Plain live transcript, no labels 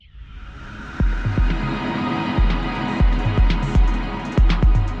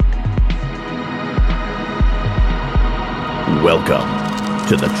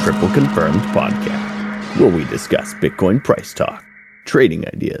to the Triple Confirmed podcast, where we discuss Bitcoin price talk, trading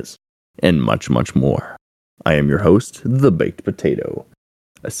ideas, and much, much more. I am your host, The Baked Potato,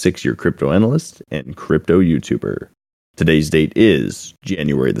 a 6-year crypto analyst and crypto YouTuber. Today's date is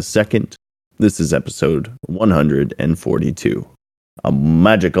January the 2nd. This is episode 142. A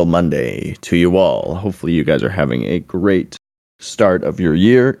magical Monday to you all. Hopefully you guys are having a great start of your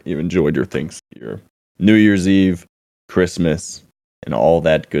year. You enjoyed your New Year's Eve, Christmas, and all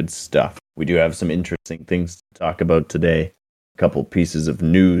that good stuff. We do have some interesting things to talk about today. A couple pieces of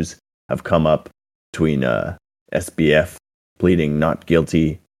news have come up between SBF pleading not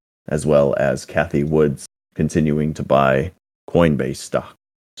guilty, as well as Cathie Woods continuing to buy Coinbase stock.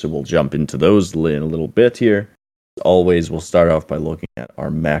 So we'll jump into those in a little bit here. As always, we'll start off by looking at our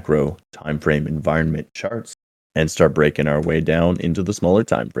macro time frame environment charts and start breaking our way down into the smaller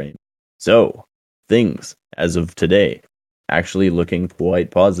time frame. So, things as of today actually looking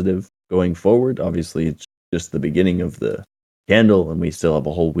quite positive going forward. Obviously, it's just the beginning of the candle, and we still have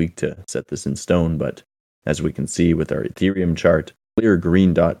a whole week to set this in stone. But as we can see with our Ethereum chart, clear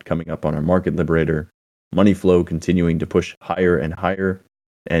green dot coming up on our market liberator, money flow continuing to push higher and higher,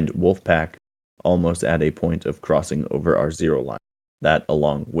 and Wolfpack almost at a point of crossing over our zero line. That,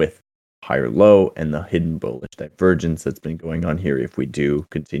 along with higher low and the hidden bullish divergence that's been going on here, if we do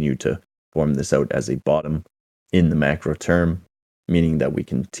continue to form this out as a bottom in the macro term, meaning that we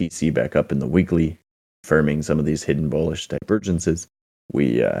can TC back up in the weekly, affirming some of these hidden bullish divergences,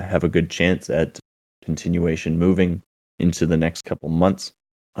 we have a good chance at continuation moving into the next couple months.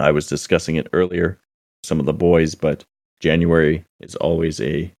 I was discussing it earlier, some of the boys, but January is always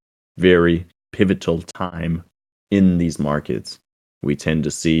a very pivotal time in these markets. We tend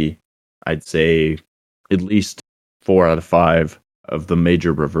to see, I'd say, at least 4 out of 5 of the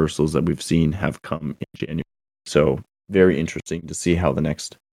major reversals that we've seen have come in January. So very interesting to see how the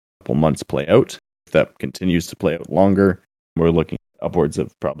next couple months play out. If that continues to play out longer, we're looking at upwards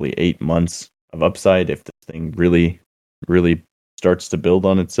of probably 8 months of upside if this thing really starts to build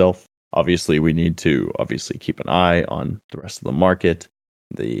on itself. Obviously, we need to keep an eye on the rest of the market,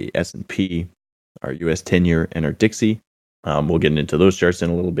 the S&P, our US 10-year, and our DXY. We'll get into those charts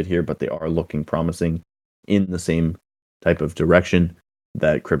in a little bit here, but they are looking promising in the same type of direction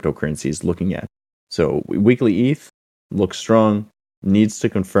that cryptocurrency is looking at. So weekly ETH looks strong, needs to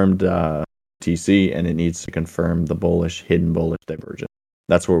confirm TC, and it needs to confirm the hidden bullish divergence.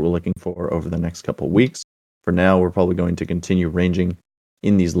 That's what we're looking for over the next couple of weeks. For now, we're probably going to continue ranging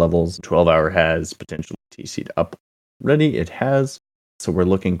in these levels. 12-hour has potentially TC'd up already. It has. So we're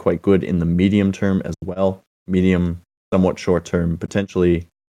looking quite good in the medium term as well. Medium, somewhat short term, potentially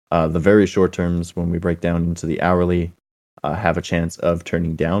the very short terms when we break down into the hourly have a chance of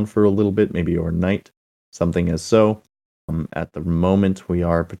turning down for a little bit, maybe overnight, something as so. At the moment, we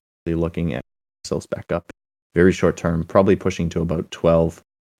are particularly looking at ourselves back up. Very short term, probably pushing to about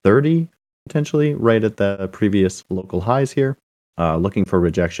 12.30, potentially, right at the previous local highs here. Looking for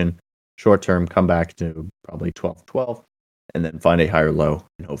rejection. Short term, come back to probably 12.12, and then find a higher low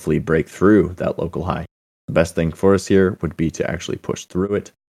and hopefully break through that local high. The best thing for us here would be to actually push through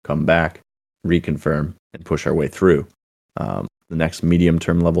it, come back, reconfirm, and push our way through. The next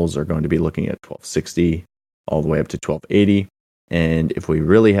medium-term levels are going to be looking at 1260 all the way up to 1280. And if we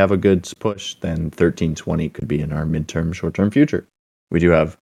really have a good push, then 1320 could be in our midterm, short-term future. We do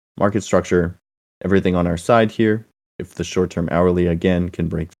have market structure, everything on our side here. If the short-term hourly, again, can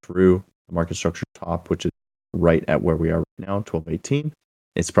break through the market structure top, which is right at where we are right now, 1218,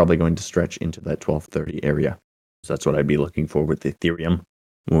 it's probably going to stretch into that 1230 area. So that's what I'd be looking for with Ethereum.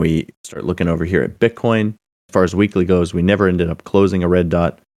 When we start looking over here at Bitcoin, as far as weekly goes, we never ended up closing a red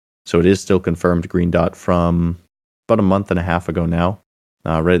dot. So it is still confirmed green dot from about a month and a half ago now,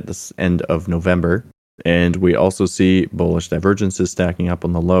 right at the end of November. And we also see bullish divergences stacking up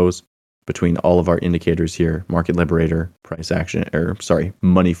on the lows between all of our indicators here, market liberator, price action,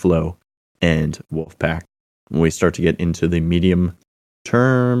 money flow, and Wolfpack. When we start to get into the medium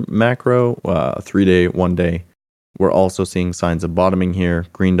term macro, 3-day, 1-day, we're also seeing signs of bottoming here.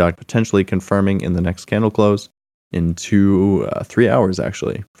 Green dot potentially confirming in the next candle close in 3 hours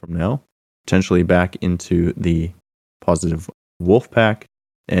actually from now. Potentially back into the positive Wolfpack,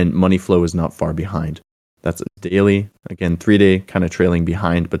 and money flow is not far behind. That's a daily. Again, 3-day kind of trailing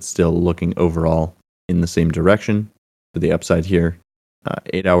behind, but still looking overall in the same direction to the upside here.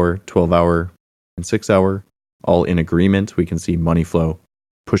 8-hour, 12-hour, and 6-hour, all in agreement. We can see money flow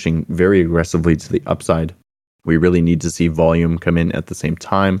pushing very aggressively to the upside. We really need to see volume come in at the same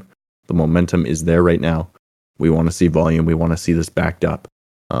time. The momentum is there right now. We want to see volume. We want to see this backed up.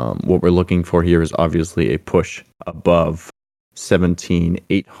 What we're looking for here is obviously a push above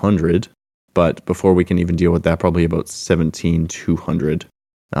 17,800. But before we can even deal with that, probably about 17,200.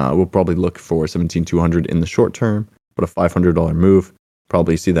 We'll probably look for 17,200 in the short term, but a $500 move.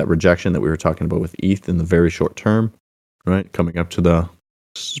 Probably see that rejection that we were talking about with ETH in the very short term, right? Coming up to the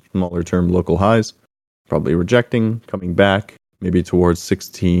smaller term local highs, probably rejecting, coming back maybe towards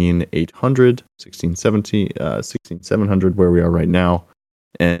 16,800, 1670, 16,700 where we are right now,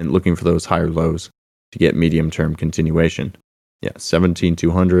 and looking for those higher lows to get medium term continuation. Yeah,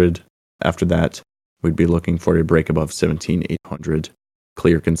 17,200. After that, we'd be looking for a break above 17,800.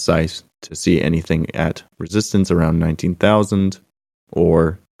 Clear, concise, to see anything at resistance around 19,000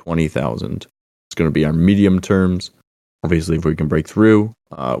 or 20,000. It's going to be our medium terms. Obviously, if we can break through,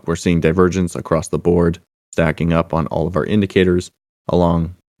 we're seeing divergence across the board, stacking up on all of our indicators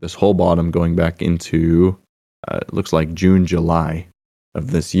along this whole bottom going back into, it looks like June, July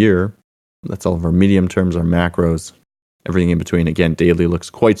of this year. That's all of our medium terms, our macros, everything in between. Again, daily looks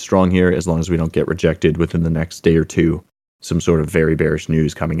quite strong here as long as we don't get rejected within the next day or two. Some sort of very bearish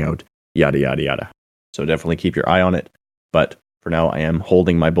news coming out, yada, yada, yada. So definitely keep your eye on it. But for now, I am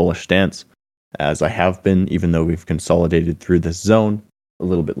holding my bullish stance as I have been, even though we've consolidated through this zone a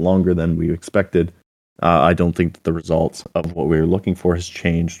little bit longer than we expected. I don't think that the results of what we were looking for has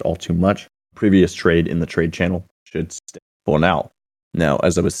changed all too much. Previous trade in the trade channel should stay for now. Now,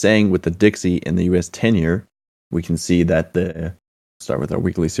 as I was saying with the DXY and the US 10-year, we can see that start with our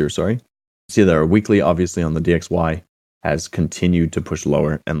weeklies here, see that our weekly, obviously on the DXY, has continued to push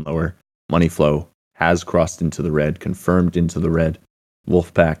lower and lower. Money flow has crossed into the red, confirmed into the red.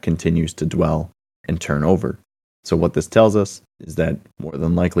 Wolfpack continues to dwell and turn over. So what this tells us is that more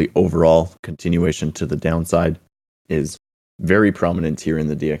than likely overall continuation to the downside is very prominent here in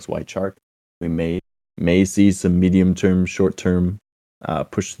the DXY chart. We may see some medium-term, short-term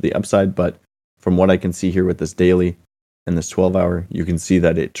push to the upside, but from what I can see here with this daily and this 12-hour, you can see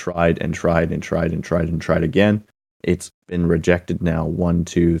that it tried and tried and tried and tried and tried again. It's been rejected now 1,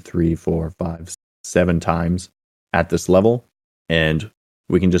 2, 3, 4, 5, 7 times at this level, and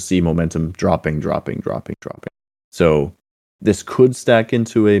we can just see momentum dropping. So this could stack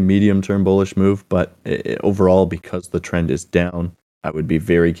into a medium-term bullish move, but overall, because the trend is down, I would be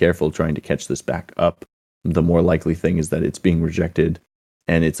very careful trying to catch this back up. The more likely thing is that it's being rejected,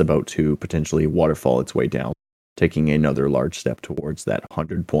 and it's about to potentially waterfall its way down, taking another large step towards that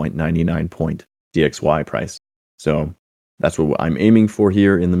 100.99 point DXY price. So that's what I'm aiming for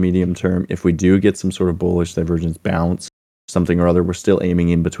here in the medium term. If we do get some sort of bullish divergence bounce, something or other, we're still aiming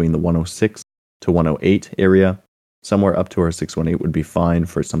in between the 106 to 108 area. Somewhere up to our 618 would be fine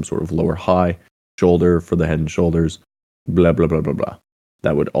for some sort of lower high, shoulder for the head and shoulders, blah, blah, blah, blah, blah.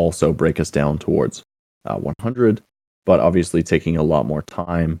 That would also break us down towards 100, but obviously taking a lot more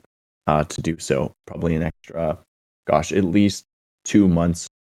time to do so. Probably an extra, at least 2 months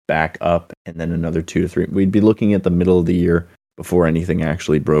back up, and then another 2 to 3. We'd be looking at the middle of the year before anything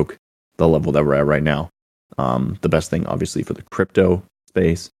actually broke the level that we're at right now. The best thing, obviously, for the crypto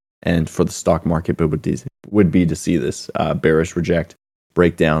space and for the stock market would be to see this bearish reject,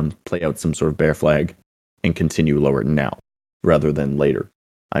 break down, play out some sort of bear flag, and continue lower now rather than later.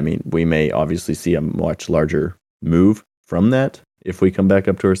 I mean, we may obviously see a much larger move from that if we come back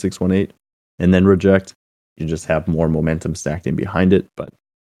up to our 618 and then reject. You just have more momentum stacked in behind it, but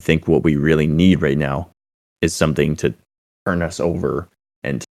I think what we really need right now is something to turn us over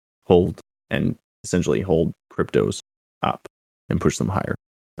and essentially hold cryptos up and push them higher.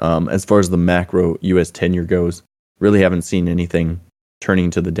 As far as the macro US 10-year goes, really haven't seen anything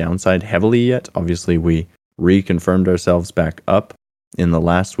turning to the downside heavily yet. Obviously, we reconfirmed ourselves back up in the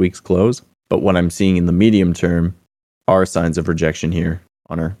last week's close, but what I'm seeing in the medium term are signs of rejection here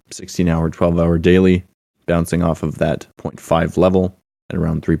on our 16-hour, 12-hour daily, bouncing off of that 0.5 level at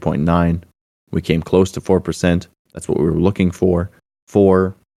around 3.9. We came close to 4%. That's what we were looking for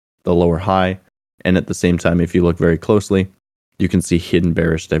the lower high. And at the same time, if you look very closely, you can see hidden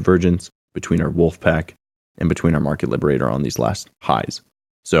bearish divergence between our Wolfpack and between our Market Liberator on these last highs.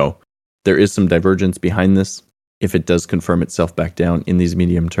 So there is some divergence behind this. If it does confirm itself back down in these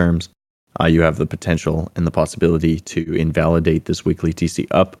medium terms, you have the potential and the possibility to invalidate this weekly TC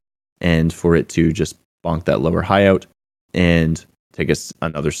up and for it to just bonk that lower high out and take us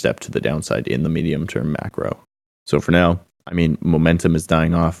another step to the downside in the medium term macro. So for now, I mean, momentum is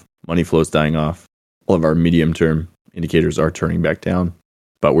dying off, money flow is dying off. All of our medium term indicators are turning back down,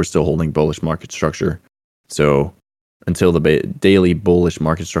 but we're still holding bullish market structure. So until the daily bullish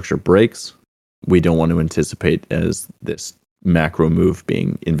market structure breaks, we don't want to anticipate as this macro move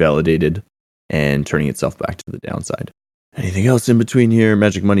being invalidated and turning itself back to the downside. Anything else in between here?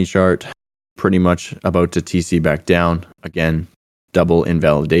 Magic money chart. pretty much about to TC back down. Again, double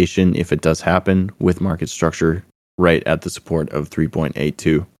invalidation if it does happen, with market structure right at the support of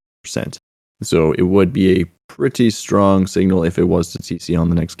 3.82%. So it would be a pretty strong signal if it was to TC on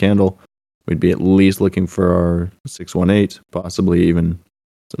the next candle. We'd be at least looking for our 618, possibly even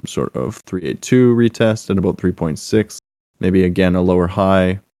some sort of 382 retest at about 3.6. Maybe again a lower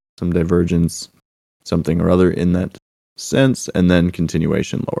high, some divergence, something or other in that sense, and then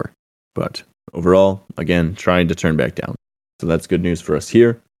continuation lower. But overall, again, trying to turn back down. So that's good news for us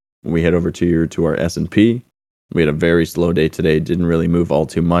here. When we head over to our S&P, we had a very slow day today, didn't really move all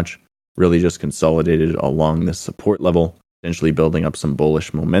too much, really just consolidated along this support level, potentially building up some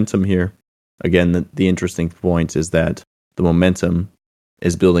bullish momentum here. Again, the interesting point is that the momentum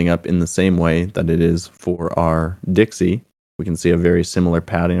is building up in the same way that it is for our DXY. We can see a very similar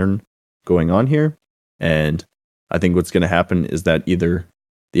pattern going on here. And I think what's going to happen is that either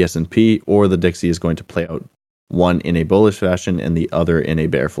the S&P or the DXY is going to play out, one in a bullish fashion and the other in a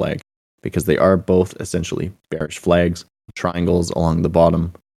bear flag, because they are both essentially bearish flags, triangles along the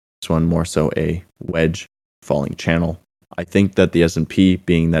bottom. This one more so a wedge falling channel. I think that the S&P,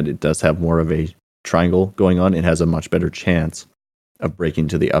 being that it does have more of a triangle going on, it has a much better chance of breaking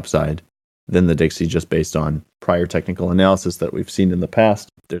to the upside than the DXY, just based on prior technical analysis that we've seen in the past.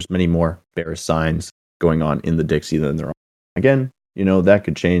 There's many more bearish signs going on in the DXY than there are. Again, that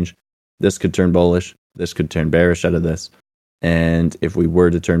could change. This could turn bullish. This could turn bearish out of this. And if we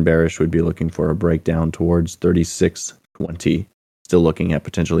were to turn bearish, we'd be looking for a breakdown towards 36.20. Still looking at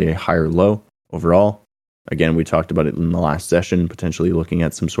potentially a higher low overall. Again, we talked about it in the last session, potentially looking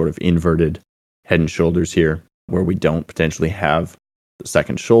at some sort of inverted head and shoulders here, where we don't potentially have the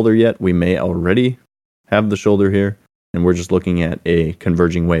second shoulder yet. We may already have the shoulder here, and we're just looking at a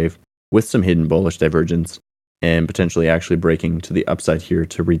converging wave with some hidden bullish divergence, and potentially actually breaking to the upside here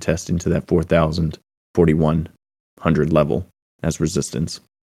to retest into that 4,100 level as resistance.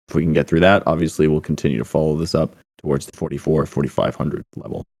 If we can get through that, obviously we'll continue to follow this up towards the 4,500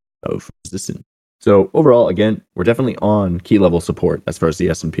 level of resistance. So overall, again, we're definitely on key level support as far as the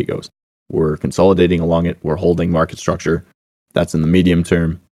S&P goes. We're consolidating along it. We're holding market structure. That's in the medium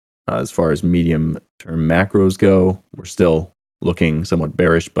term. As far as medium term macros go, we're still looking somewhat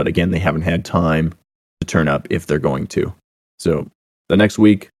bearish, but again, they haven't had time to turn up if they're going to. So the next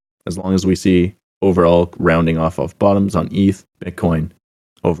week, as long as we see overall rounding off of bottoms on ETH, Bitcoin,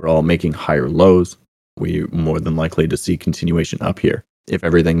 overall making higher lows, we're more than likely to see continuation up here. If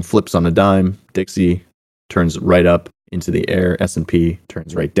everything flips on a dime, DXY turns right up into the air, S&P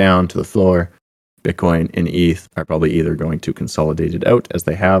turns right down to the floor, Bitcoin and ETH are probably either going to consolidate it out as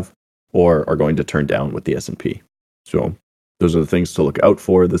they have, or are going to turn down with the S&P. So those are the things to look out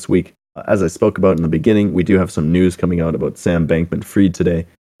for this week. As I spoke about in the beginning, we do have some news coming out about Sam Bankman-Fried today,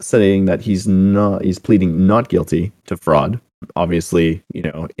 saying that he's pleading not guilty to fraud. Obviously,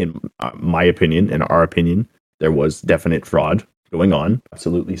 in my opinion, in our opinion, there was definite fraud going on,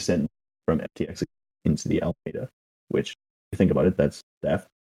 absolutely sent from FTX into the Alameda, which, if you think about it, that's theft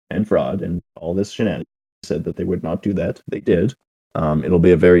and fraud and all this shenanigans. Said that they would not do that. They did. It'll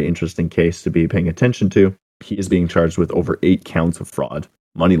be a very interesting case to be paying attention to. He is being charged with over 8 counts of fraud,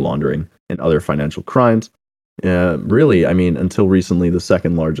 money laundering, and other financial crimes. Really, until recently, the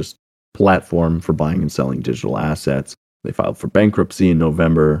second largest platform for buying and selling digital assets. They filed for bankruptcy in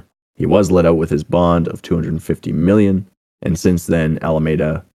November. He was let out with his bond of $250 million. And since then,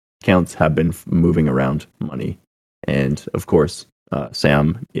 Alameda accounts have been moving around money. And of course,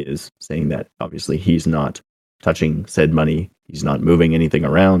 Sam is saying that obviously he's not touching said money. He's not moving anything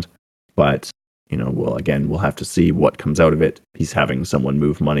around. But, we'll have to see what comes out of it. He's having someone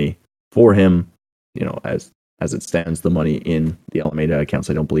move money for him. As it stands, the money in the Alameda accounts,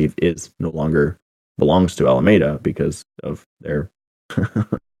 I don't believe, no longer belongs to Alameda because of their,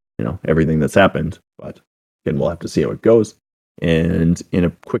 everything that's happened. But again, we'll have to see how it goes. And in a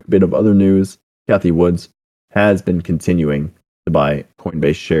quick bit of other news, Cathie Woods has been continuing to buy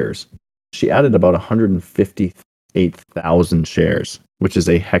Coinbase shares. She added about 158,000 shares, which is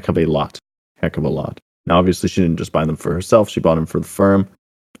a heck of a lot. Now, obviously, she didn't just buy them for herself. She bought them for the firm,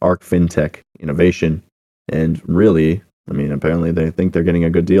 ARC FinTech Innovation. And really, apparently they think they're getting a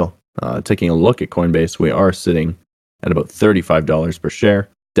good deal. Taking a look at Coinbase, we are sitting at about $35 per share.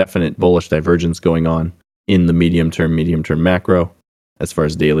 Definite bullish divergence going on in the medium term macro. As far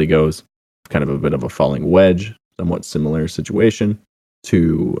as daily goes, kind of a bit of a falling wedge, somewhat similar situation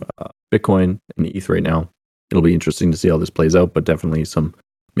to Bitcoin and ETH right now. It'll be interesting to see how this plays out, but definitely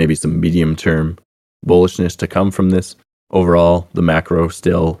maybe some medium term bullishness to come from this. Overall, the macro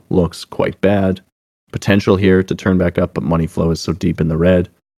still looks quite bad. Potential here to turn back up, but money flow is so deep in the red.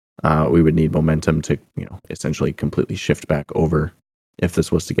 We would need momentum to, essentially completely shift back over if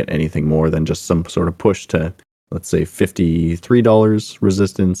this was to get anything more than just some sort of push to, let's say, $53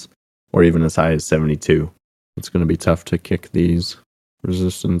 resistance, or even as high as 72. It's going to be tough to kick these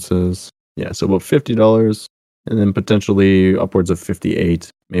resistances. Yeah, so about $50 and then potentially upwards of 58,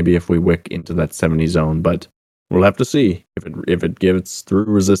 maybe if we wick into that 70 zone, but we'll have to see if it gives through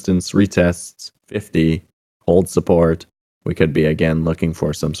resistance, retests 50, holds support. We could be again looking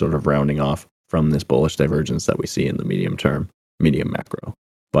for some sort of rounding off from this bullish divergence that we see in the medium macro.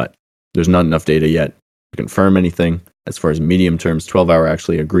 But there's not enough data yet to confirm anything. As far as medium terms, 12-hour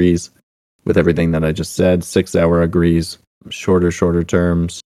actually agrees with everything that I just said. 6-hour agrees. Shorter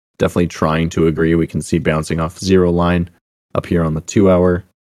terms, definitely trying to agree. We can see bouncing off zero line up here on the 2-hour.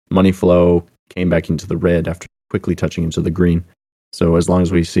 Money flow came back into the red after quickly touching into the green. So as long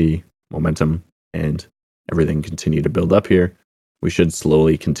as we see momentum and everything continue to build up here, we should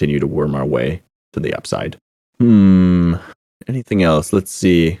slowly continue to worm our way to the upside. Anything else? Let's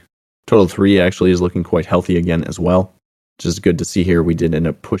see. Total 3 actually is looking quite healthy again as well, which is good to see here. We did end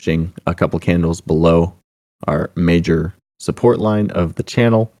up pushing a couple candles below our major support line of the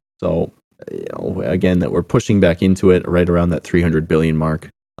channel. So, again, that we're pushing back into it right around that 300 billion mark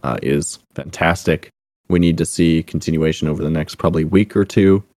is fantastic. We need to see continuation over the next probably week or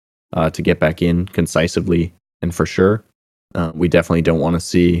two to get back in concisively and for sure. We definitely don't want to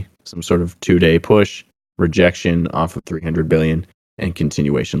see some sort of 2-day push, rejection off of 300 billion and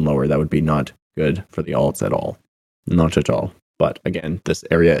continuation lower. That would be not good for the alts at all. Not at all. But again, this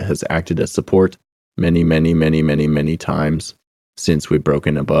area has acted as support many times since we've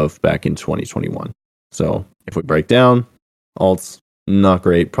broken above back in 2021. So if we break down, alts, not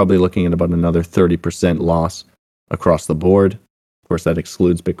great. Probably looking at about another 30% loss across the board. Of course, that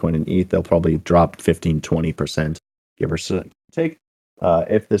excludes Bitcoin and ETH. They'll probably drop 15-20%, give or take.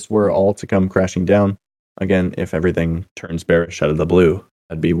 If this were all to come crashing down, again, if everything turns bearish out of the blue,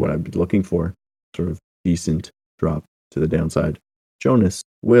 that'd be what I'd be looking for. Sort of decent drop to the downside. Jonas,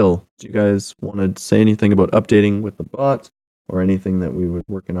 Will, do you guys want to say anything about updating with the bot or anything that we were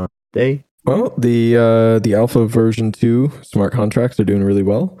working on today? Well, the alpha version 2 smart contracts are doing really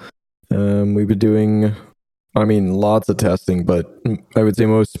well. We've been doing, lots of testing, but I would say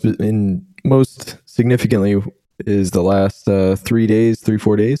most significantly is the last 4 days. There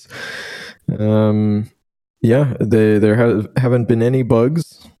haven't been any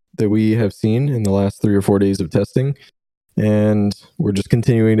bugs that we have seen in the last 3 or 4 days of testing, and we're just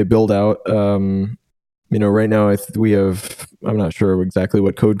continuing to build out. Right now we have, I'm not sure exactly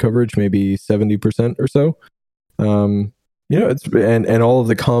what code coverage, maybe 70% or so. It's and all of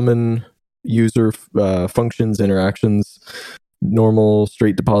the common user functions, interactions, normal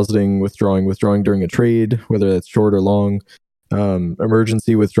straight depositing, withdrawing during a trade, whether that's short or long,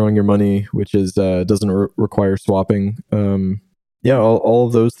 emergency withdrawing your money, which is doesn't require swapping. All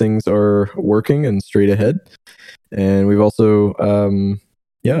of those things are working and straight ahead. And we've also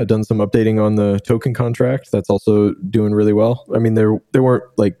done some updating on the token contract. That's also doing really well. There weren't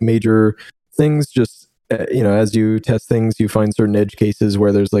like major things, just as you test things, you find certain edge cases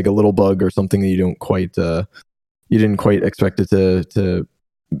where there's like a little bug or something that you didn't quite expect it to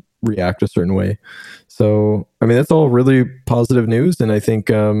react a certain way. So that's all really positive news, and I think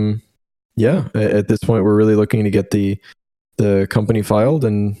at this point we're really looking to get the company filed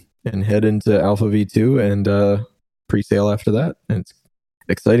and head into Alpha V2 and pre-sale after that. And it's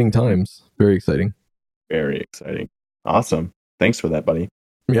exciting times. Very exciting. Very exciting. Awesome. Thanks for that, buddy.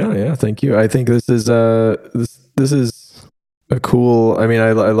 Yeah. Thank you. I think this is this is a cool. I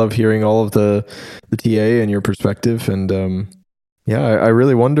love hearing all of the TA and your perspective, and I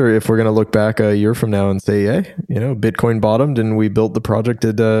really wonder if we're going to look back a year from now and say, hey, Bitcoin bottomed and we built the project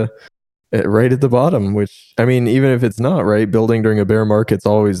right at the bottom. Which even if it's not right, building during a bear market's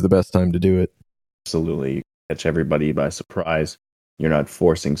always the best time to do it. Absolutely, you catch everybody by surprise. You're not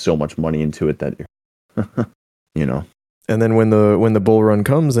forcing so much money into it that you're, And then when the bull run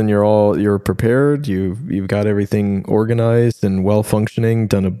comes and you're prepared, you've got everything organized and well functioning,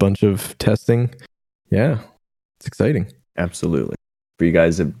 done a bunch of testing. Yeah, it's exciting. Absolutely. For you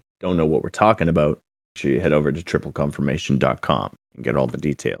guys that don't know what we're talking about, make sure you head over to tripleconfirmation.com and get all the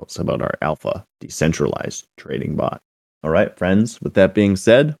details about our alpha decentralized trading bot. All right, friends, with that being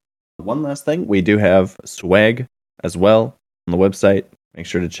said, one last thing, we do have swag as well on the website. Make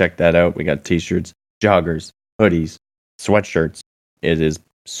sure to check that out. We got t-shirts, joggers, hoodies, sweatshirts. It is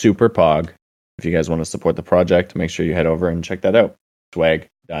super pog. If you guys want to support the project, make sure you head over and check that out.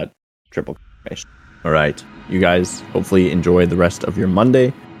 Swag.tripleconfirmation. All right, you guys hopefully enjoy the rest of your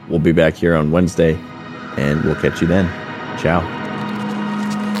Monday. We'll be back here on Wednesday, and we'll catch you then. Ciao.